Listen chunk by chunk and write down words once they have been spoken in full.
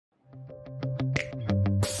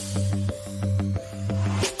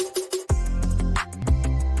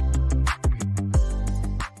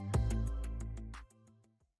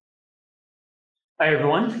Hi,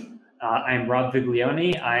 everyone. I'm Rob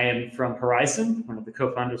Viglione. I am from Horizen, one of the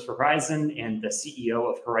co-founders for Horizen and the CEO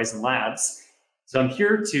of Horizen Labs. So I'm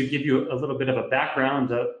here to give you a little bit of a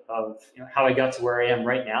background of how I got to where I am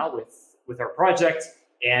right now with our project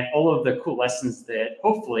and all of the cool lessons that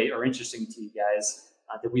hopefully are interesting to you guys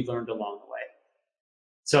that we learned along the way.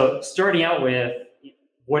 So starting out with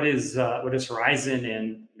what is Horizen,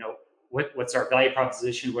 and what's our value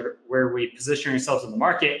proposition, where are we positioning ourselves in the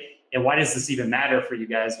market, and why does this even matter for you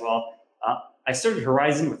guys? Well, I started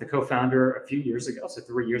Horizen with the co-founder a few years ago, so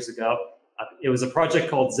 3 years ago. It was a project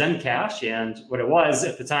called Zencash, and what it was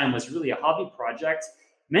at the time was really a hobby project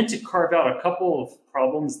meant to carve out a couple of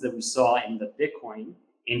problems that we saw in the Bitcoin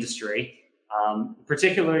industry,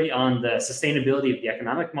 particularly on the sustainability of the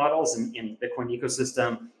economic models in the Bitcoin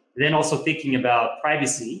ecosystem, and then also thinking about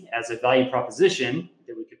privacy as a value proposition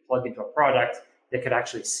that we could plug into a product that could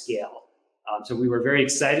actually scale. So we were very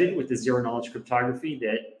excited with the zero-knowledge cryptography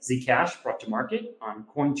that Zcash brought to market on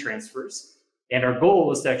coin transfers. And our goal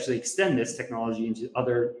was to actually extend this technology into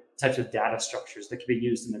other types of data structures that could be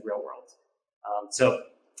used in the real world. So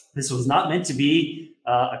this was not meant to be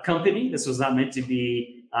a company. This was not meant to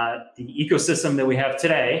be the ecosystem that we have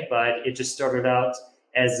today, but it just started out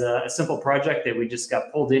as a simple project that we just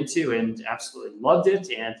got pulled into and absolutely loved it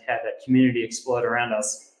and had a community explode around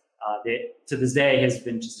us. That to this day has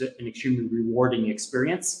been just an extremely rewarding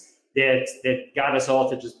experience that got us all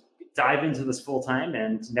to just dive into this full time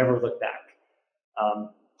and never look back.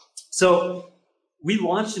 So we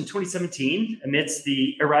launched in 2017 amidst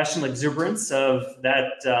the irrational exuberance of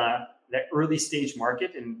that early stage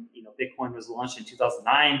market, and Bitcoin was launched in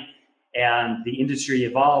 2009, and the industry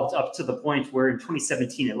evolved up to the point where in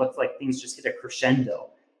 2017 it looked like things just hit a crescendo.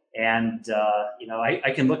 And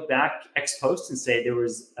I can look back ex post and say there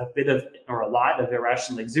was a lot of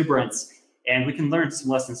irrational exuberance, and we can learn some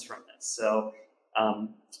lessons from this. So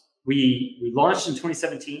we launched in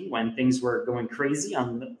 2017 when things were going crazy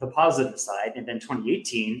on the positive side, and then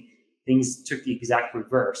 2018 things took the exact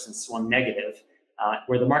reverse and swung negative,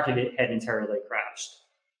 where the market had entirely crashed.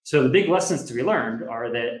 So the big lessons to be learned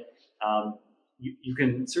are that you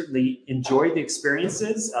can certainly enjoy the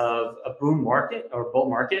experiences of a boom market or bull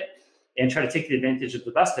market and try to take the advantage of the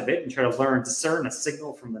best of it and try to discern a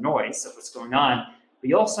signal from the noise of what's going on. But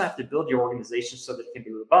you also have to build your organization so that it can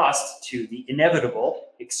be robust to the inevitable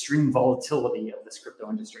extreme volatility of this crypto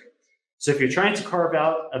industry. So if you're trying to carve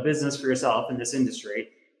out a business for yourself in this industry,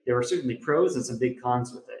 there are certainly pros and some big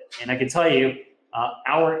cons with it. And I can tell you,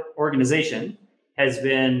 our organization has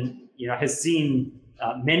seen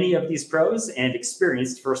many of these pros and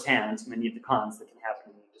experienced firsthand many of the cons that can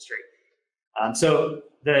happen in the industry. So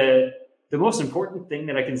the most important thing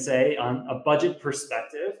that I can say on a budget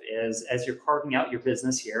perspective is, as you're carving out your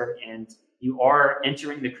business here and you are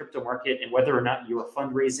entering the crypto market, and whether or not you are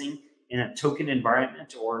fundraising in a token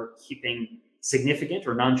environment or keeping significant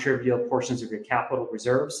or non-trivial portions of your capital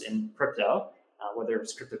reserves in crypto, whether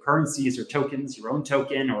it's cryptocurrencies or tokens, your own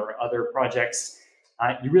token or other projects,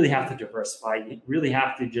 you really have to diversify. You really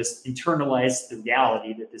have to just internalize the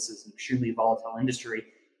reality that this is an extremely volatile industry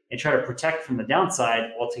and try to protect from the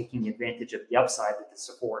downside while taking advantage of the upside that this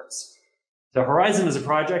affords. So Horizen as a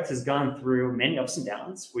project has gone through many ups and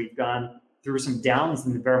downs. We've gone through some downs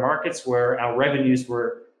in the bear markets where our revenues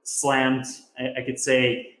were slammed. I could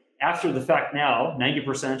say after the fact now,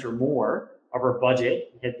 90% or more of our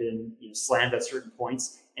budget had been slammed at certain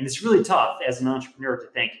points. And it's really tough as an entrepreneur to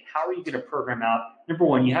think, how are you going to program out? Number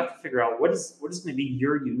one, you have to figure out what is going to be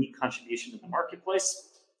your unique contribution to the marketplace.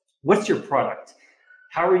 What's your product?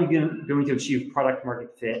 How are you going to achieve product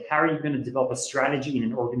market fit? How are you going to develop a strategy and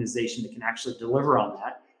an organization that can actually deliver on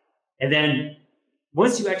that? And then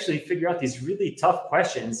once you actually figure out these really tough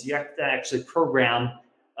questions, you have to actually program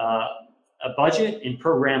a budget and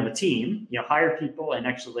program a team, hire people and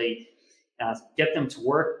actually get them to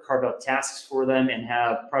work, carve out tasks for them, and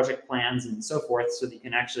have project plans and so forth, so that you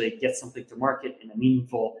can actually get something to market in a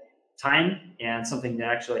meaningful time and something that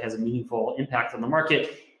actually has a meaningful impact on the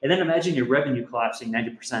market. And then imagine your revenue collapsing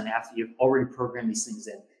 90% after you've already programmed these things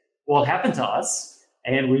in. Well, it happened to us,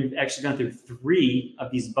 and we've actually gone through 3 of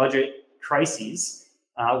these budget crises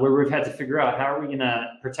where we've had to figure out how are we going to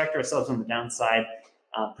protect ourselves on the downside,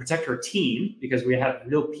 protect our team, because we have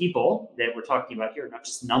real people that we're talking about here, not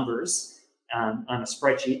just numbers on a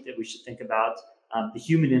spreadsheet that we should think about, the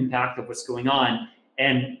human impact of what's going on.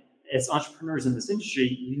 And as entrepreneurs in this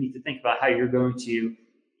industry, you need to think about how you're going to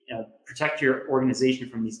protect your organization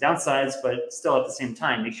from these downsides, but still at the same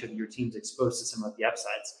time, make sure that your team's exposed to some of the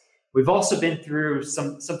upsides. We've also been through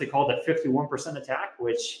something called a 51% attack,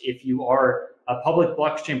 which if you are a public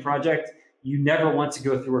blockchain project, you never want to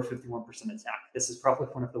go through a 51% attack. This is probably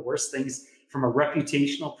one of the worst things from a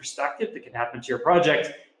reputational perspective that can happen to your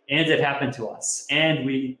project, and it happened to us, and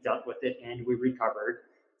we dealt with it, and we recovered.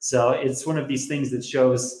 So it's one of these things that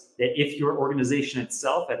shows that if your organization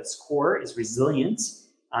itself at its core is resilient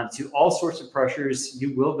to all sorts of pressures,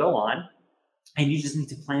 you will go on, and you just need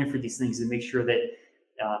to plan for these things and make sure that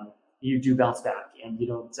you do bounce back and you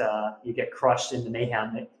don't you get crushed in the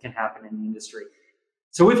mayhem that can happen in the industry.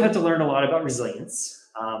 So we've had to learn a lot about resilience,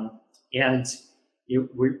 and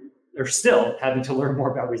we're still having to learn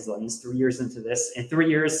more about resilience 3 years into this. And 3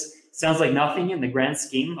 years sounds like nothing in the grand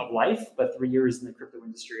scheme of life, but 3 years in the crypto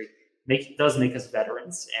industry does make us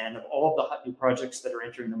veterans. And of all of the hot new projects that are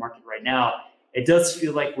entering the market right now, it does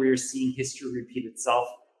feel like we're seeing history repeat itself.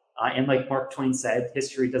 And like Mark Twain said,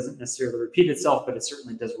 history doesn't necessarily repeat itself, but it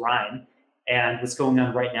certainly does rhyme. And what's going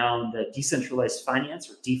on right now in the decentralized finance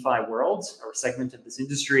or DeFi world, or segment of this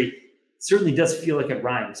industry, certainly does feel like it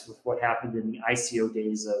rhymes with what happened in the ICO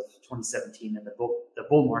days of 2017 and the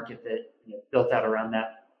bull market that built out around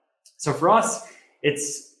that. So for us,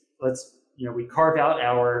 we carve out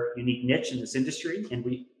our unique niche in this industry, and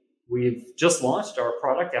we've just launched our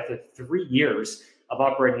product after 3 years of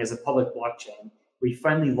operating as a public blockchain. We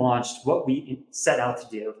finally launched what we set out to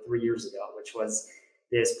do 3 years ago, which was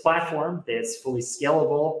this platform that's fully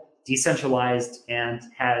scalable, decentralized, and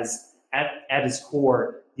has at its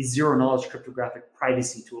core these zero-knowledge cryptographic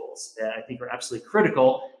privacy tools that I think are absolutely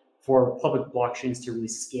critical for public blockchains to really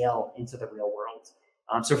scale into the real world.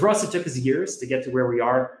 So for us, it took us years to get to where we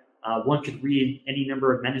are. One could read any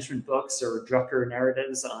number of management books or Drucker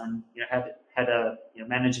narratives on how to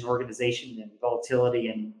manage an organization and volatility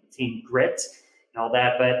and attain grit and all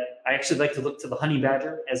that. But I actually like to look to the honey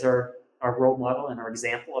badger as our role model and our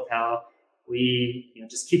example of how we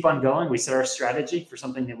just keep on going. We set our strategy for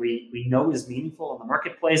something that we know is meaningful in the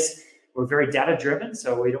marketplace. We're very data driven,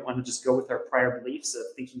 so we don't want to just go with our prior beliefs of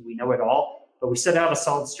thinking we know it all. But we set out a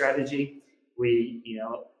solid strategy. We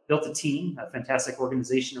built a team, a fantastic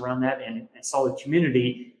organization around that, and a solid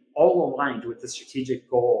community, all aligned with the strategic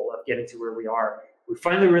goal of getting to where we are. We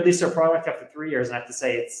finally released our product after 3 years, and I have to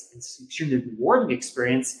say it's an extremely rewarding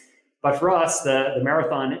experience. But for us, the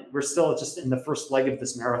marathon, we're still just in the first leg of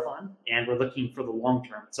this marathon, and we're looking for the long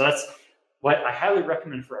term. So that's what I highly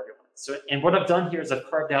recommend for everyone. So, and what I've done here is I've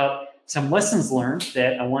carved out some lessons learned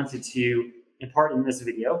that I wanted to impart in this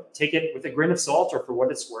video. Take it with a grain of salt or for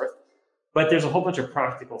what it's worth. But there's a whole bunch of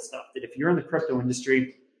practical stuff that if you're in the crypto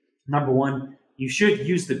industry, number one, you should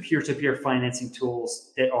use the peer-to-peer financing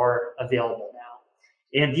tools that are available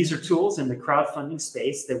now. And these are tools in the crowdfunding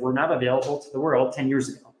space that were not available to the world 10 years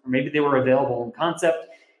ago. Or maybe they were available in concept,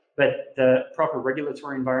 but the proper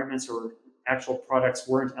regulatory environments or actual products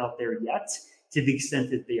weren't out there yet to the extent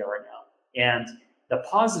that they are now. And the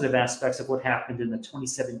positive aspects of what happened in the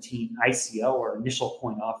 2017 ICO or initial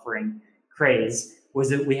coin offering craze was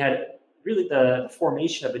that we had really the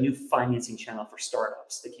formation of a new financing channel for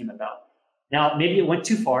startups that came about. Now, maybe it went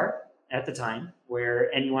too far at the time,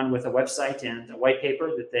 where anyone with a website and a white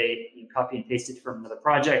paper that they copy and pasted from another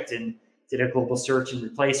project and did a global search and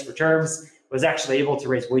replace for terms was actually able to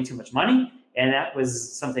raise way too much money. And that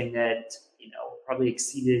was something that probably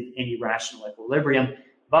exceeded any rational equilibrium.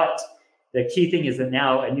 But the key thing is that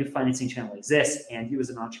now a new financing channel exists, and you as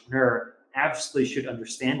an entrepreneur absolutely should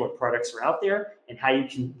understand what products are out there and how you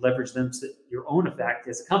can leverage them to your own effect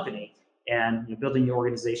as a company and building the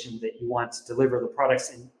organization that you want to deliver the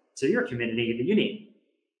products to your community that you need.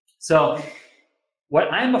 So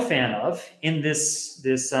what I'm a fan of in this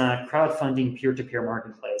crowdfunding peer-to-peer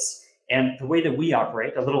marketplace and the way that we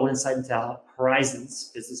operate, a little insight into how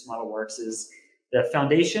Horizen's business model works, is the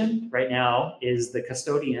foundation right now is the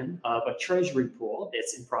custodian of a treasury pool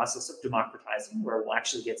that's in process of democratizing, where we'll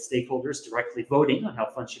actually get stakeholders directly voting on how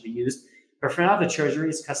funds should be used. But for now, the treasury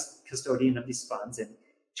is custodian of these funds, and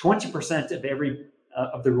 20%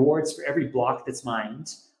 of the rewards for every block that's mined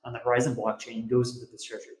on the Horizen blockchain goes into this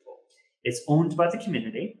treasury pool. It's owned by the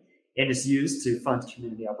community and is used to fund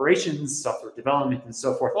community operations, software development, and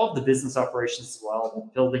so forth, all of the business operations as well,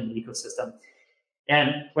 building the ecosystem.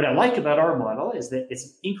 And what I like about our model is that it's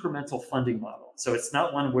an incremental funding model. So it's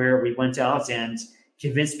not one where we went out and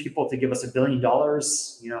convinced people to give us $1 billion,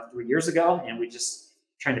 3 years ago, and we just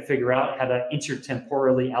trying to figure out how to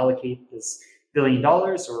intertemporally allocate this $1 billion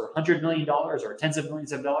or $100 million or tens of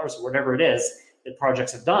millions of dollars or whatever it is that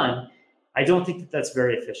projects have done. I don't think that that's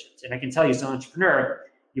very efficient. And I can tell you as an entrepreneur,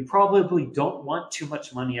 you probably don't want too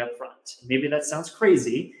much money up front. Maybe that sounds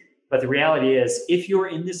crazy, but the reality is, if you're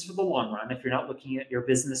in this for the long run, if you're not looking at your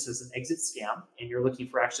business as an exit scam and you're looking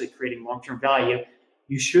for actually creating long-term value,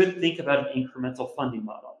 you should think about an incremental funding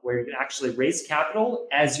model where you can actually raise capital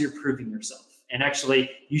as you're proving yourself. And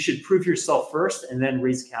actually, you should prove yourself first and then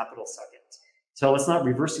raise capital second. So let's not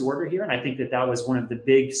reverse the order here. And I think that that was one of the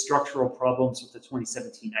big structural problems with the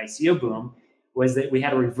 2017 ICO boom, was that we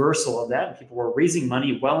had a reversal of that. And people were raising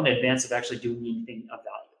money well in advance of actually doing anything of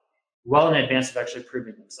value, well in advance of actually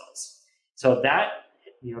proving themselves. So that,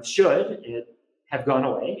 should have gone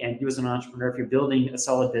away. And you as an entrepreneur, if you're building a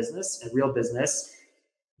solid business, a real business,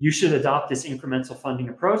 you should adopt this incremental funding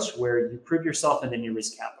approach where you prove yourself and then you raise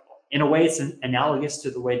capital. In a way, it's analogous to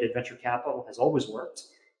the way that venture capital has always worked,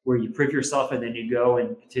 where you prove yourself and then you go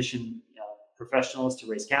and petition professionals to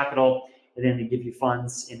raise capital, and then they give you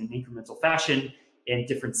funds in an incremental fashion in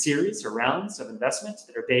different series or rounds of investment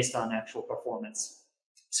that are based on actual performance.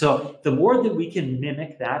 So the more that we can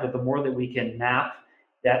mimic that, or the more that we can map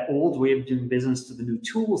that old way of doing business to the new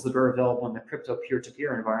tools that are available in the crypto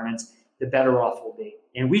peer-to-peer environment, the better off we'll be.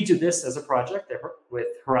 And we do this as a project with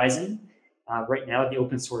Horizen. Right now, the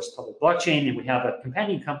open source public blockchain, and we have a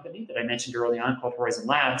companion company that I mentioned early on called Horizen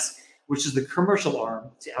Labs, which is the commercial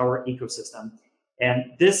arm to our ecosystem.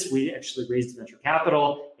 And this, we actually raised venture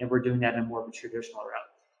capital, and we're doing that in more of a traditional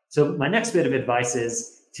route. So my next bit of advice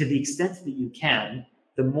is, to the extent that you can,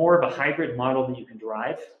 the more of a hybrid model that you can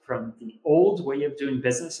derive from the old way of doing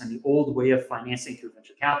business and the old way of financing through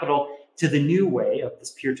venture capital to the new way of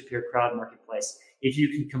this peer-to-peer crowd marketplace. If you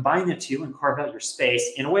can combine the two and carve out your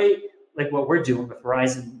space in a way like what we're doing with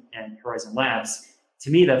Horizen and Horizen Labs,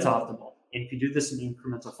 to me, that's optimal. And if you do this in the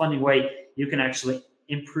incremental funding way, you can actually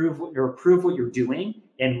improve what you're doing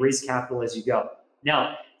and raise capital as you go.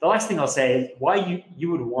 Now, the last thing I'll say is why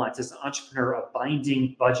you would want, as an entrepreneur, a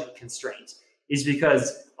binding budget constraint is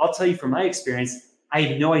because I'll tell you from my experience, I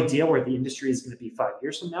have no idea where the industry is going to be 5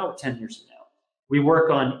 years from now or 10 years from now. We work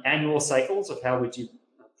on annual cycles of how we do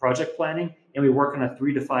project planning, and we work on a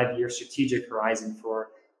 3 to 5 year strategic horizon for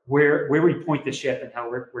where we point the ship and how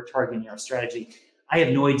we're targeting our strategy. I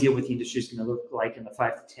have no idea what the industry is going to look like in the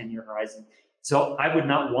 5 to 10 year horizon. So I would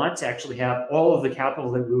not want to actually have all of the capital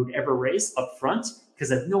that we would ever raise up front,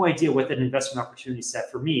 because I have no idea what that investment opportunity set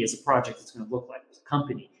for me as a project is going to look like, as a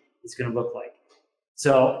company is going to look like.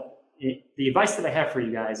 So the advice that I have for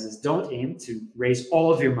you guys is, don't aim to raise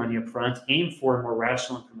all of your money up front. Aim for a more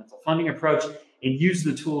rational incremental funding approach and use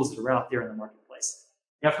the tools that are out there in the marketplace.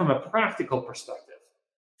 Now, from a practical perspective,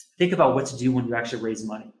 think about what to do when you actually raise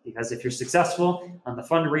money, because if you're successful on the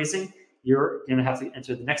fundraising, you're going to have to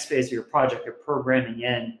enter the next phase of your project, your programming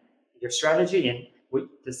in your strategy and what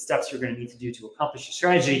the steps you're going to need to do to accomplish your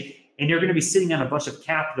strategy. And you're going to be sitting on a bunch of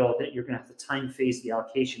capital that you're going to have to time phase the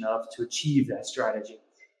allocation of to achieve that strategy.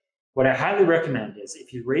 What I highly recommend is,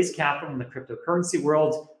 if you raise capital in the cryptocurrency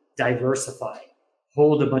world, diversify.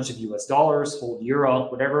 Hold a bunch of US dollars, hold euro,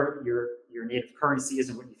 whatever your native currency is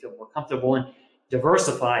and what you feel more comfortable in.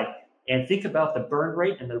 Diversify and think about the burn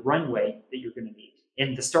rate and the runway that you're going to need.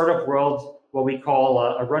 In the startup world, what we call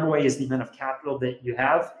a runway is the amount of capital that you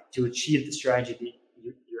have to achieve the strategy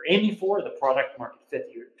that you're aiming for, the product market fit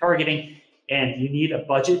that you're targeting, and you need a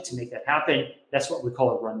budget to make that happen. That's what we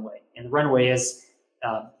call a runway. And the runway is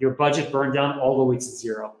your budget burned down all the way to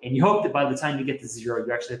zero. And you hope that by the time you get to zero,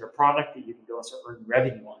 you actually have a product that you can go and start earning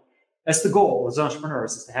revenue on. That's the goal as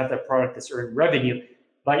entrepreneurs, is to have that product that's earning revenue.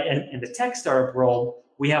 But in the tech startup world,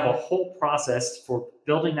 we have a whole process for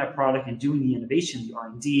building that product and doing the innovation, the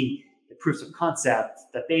R&D, the proofs of concept,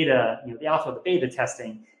 the beta, the alpha, the beta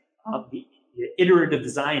testing, the iterative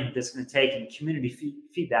design that's going to take, and community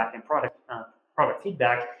feedback and product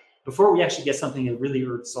feedback before we actually get something that really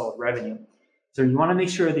earns solid revenue. So you want to make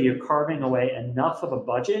sure that you're carving away enough of a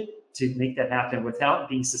budget to make that happen without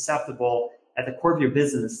being susceptible at the core of your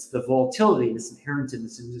business to the volatility that's inherent in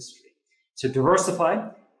this industry. So diversify,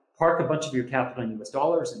 park a bunch of your capital in US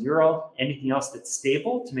dollars and euro, anything else that's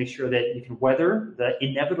stable to make sure that you can weather the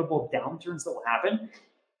inevitable downturns that will happen.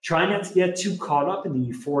 Try not to get too caught up in the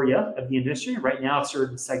euphoria of the industry. Right now,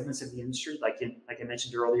 certain segments of the industry, like I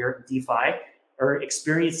mentioned earlier, DeFi, are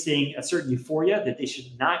experiencing a certain euphoria that they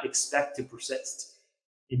should not expect to persist.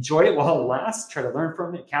 Enjoy it while it lasts, try to learn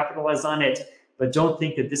from it, capitalize on it, but don't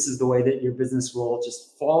think that this is the way that your business will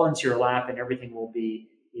just fall into your lap and everything will be,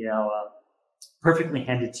 perfectly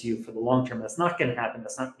handed to you for the long term. That's not going to happen.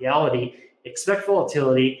 That's not reality. Expect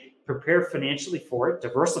volatility, prepare financially for it,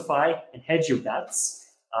 diversify and hedge your bets,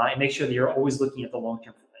 and make sure that you're always looking at the long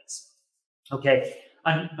term for things. Okay,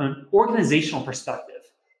 on an organizational perspective,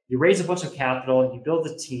 you raise a bunch of capital, you build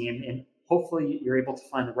a team, and hopefully you're able to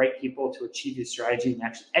find the right people to achieve your strategy and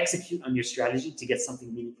actually execute on your strategy to get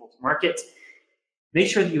something meaningful to market. Make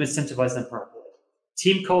sure that you incentivize them properly.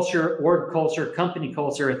 Team culture, org culture, company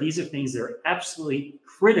culture, these are things that are absolutely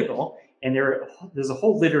critical, and there's a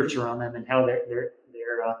whole literature on them and how they're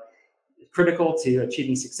critical to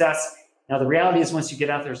achieving success. Now, the reality is once you get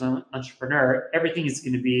out there as an entrepreneur, everything is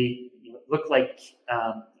going to be look like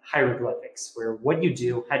hieroglyphics, where what you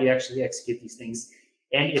do, how do you actually execute these things?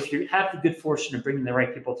 And if you have the good fortune of bringing the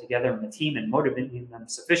right people together in the team and motivating them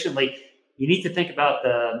sufficiently, you need to think about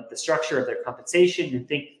the structure of their compensation and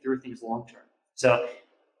think through things long-term. So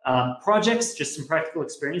projects, just some practical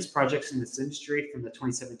experience, projects in this industry from the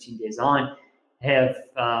 2017 days on have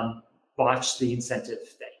botched the incentive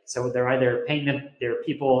thing. So they're either paying their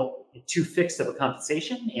people too fixed of a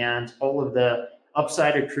compensation, and all of the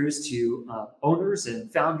upside accrues to owners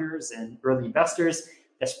and founders and early investors.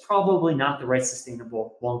 That's probably not the right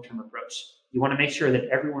sustainable long-term approach. You want to make sure that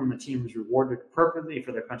everyone on the team is rewarded appropriately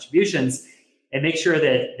for their contributions, and make sure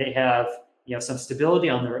that they have some stability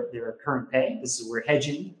on their current pay. This is where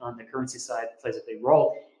hedging on the currency side plays a big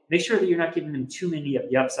role. Make sure that you're not giving them too many of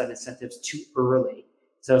the upside incentives too early.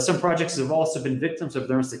 So some projects have also been victims of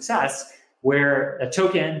their own success, where a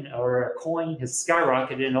token or a coin has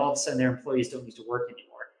skyrocketed and all of a sudden their employees don't need to work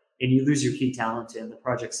anymore. And you lose your key talent and the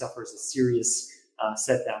project suffers a serious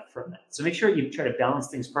setback from that. So make sure you try to balance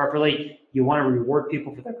things properly. You want to reward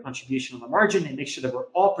people for their contribution on the margin and make sure that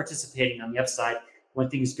we're all participating on the upside when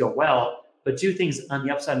things go well, but do things on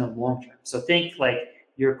the upside in the long term. So think like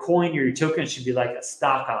your coin or your token should be like a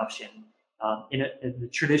stock option in the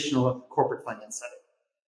traditional corporate finance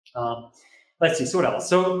setting. Let's see, so what else?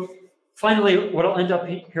 So finally, what I'll end up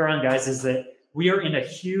here on, guys, is that we are in a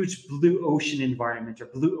huge blue ocean environment or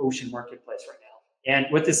blue ocean marketplace right now. And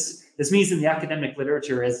what this means in the academic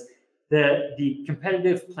literature is the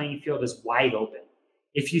competitive playing field is wide open.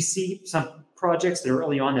 If you see some projects that are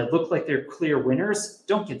early on that look like they're clear winners,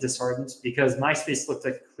 don't get disheartened, because MySpace looked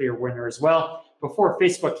like a clear winner as well before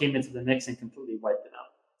Facebook came into the mix and completely wiped it out.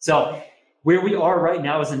 So where we are right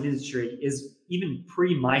now as an industry is even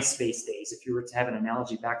pre-MySpace days, if you were to have an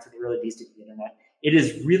analogy back to the early days of the internet. It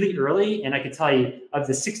is really early, and I can tell you, of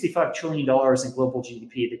the $65 trillion in global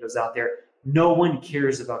GDP that goes out there, no one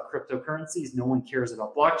cares about cryptocurrencies, no one cares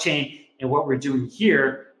about blockchain, and what we're doing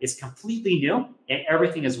here is completely new, and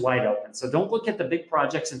everything is wide open. So don't look at the big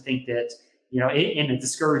projects and think that, in a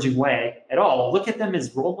discouraging way at all. Look at them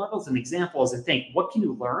as role models and examples and think, what can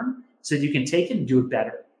you learn so that you can take it and do it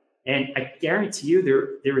better? And I guarantee you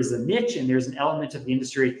there is a niche and there's an element of the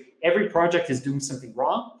industry. Every project is doing something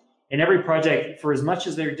wrong. And every project, for as much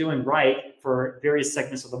as they're doing right for various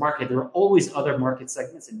segments of the market, there are always other market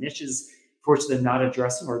segments and niches for which they're not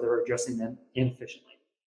addressing, or they're addressing them inefficiently.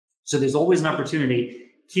 So there's always an opportunity.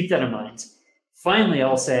 Keep that in mind. Finally,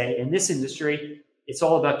 I'll say in this industry, it's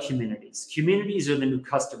all about communities. Communities are the new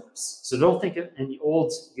customers. So don't think of in the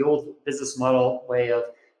old business model way of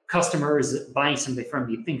customers buying something from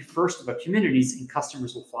you. Think first about communities, and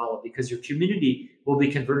customers will follow, because your community will be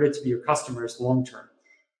converted to be your customers long term.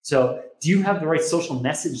 So do you have the right social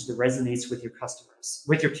message that resonates with your customers,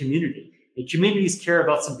 with your community? And communities care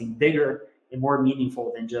about something bigger and more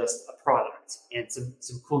meaningful than just a product and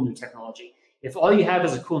some cool new technology. If all you have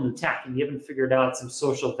is a cool new tech and you haven't figured out some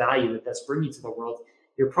social value that's bringing to the world,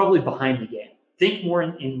 you're probably behind the game. Think more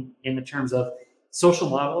in the terms of social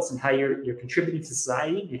models and how you're contributing to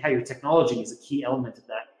society, and how your technology is a key element of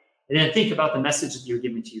that. And then think about the message that you're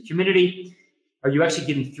giving to your community. Are you actually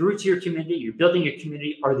getting through to your community? You're building a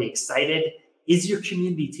community. Are they excited? Is your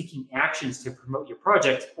community taking actions to promote your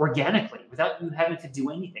project organically without you having to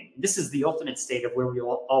do anything? This is the ultimate state of where we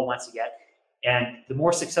all want to get. And the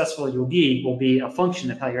more successful you'll be will be a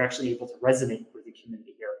function of how you're actually able to resonate with the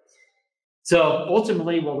community here. So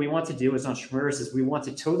ultimately, what we want to do as entrepreneurs is we want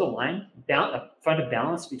to toe the line, find a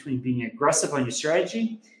balance between being aggressive on your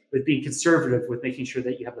strategy, but being conservative with making sure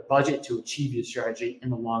that you have the budget to achieve your strategy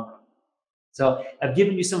in the long run. So I've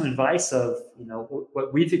given you some advice of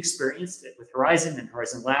what we've experienced with Horizen and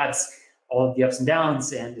Horizen Labs, all of the ups and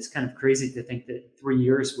downs, and it's kind of crazy to think that in 3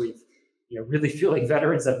 years we've really feel like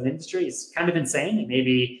veterans of an industry. It's kind of insane, and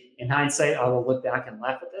maybe in hindsight I will look back and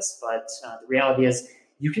laugh at this, but the reality is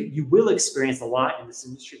you will experience a lot in this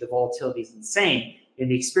industry. The volatility is insane,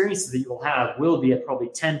 and the experiences that you will have will be at probably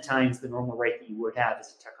 10 times the normal rate that you would have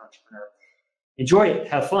as a tech entrepreneur. Enjoy it,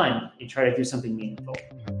 have fun, and try to do something meaningful.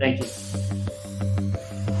 Thank you.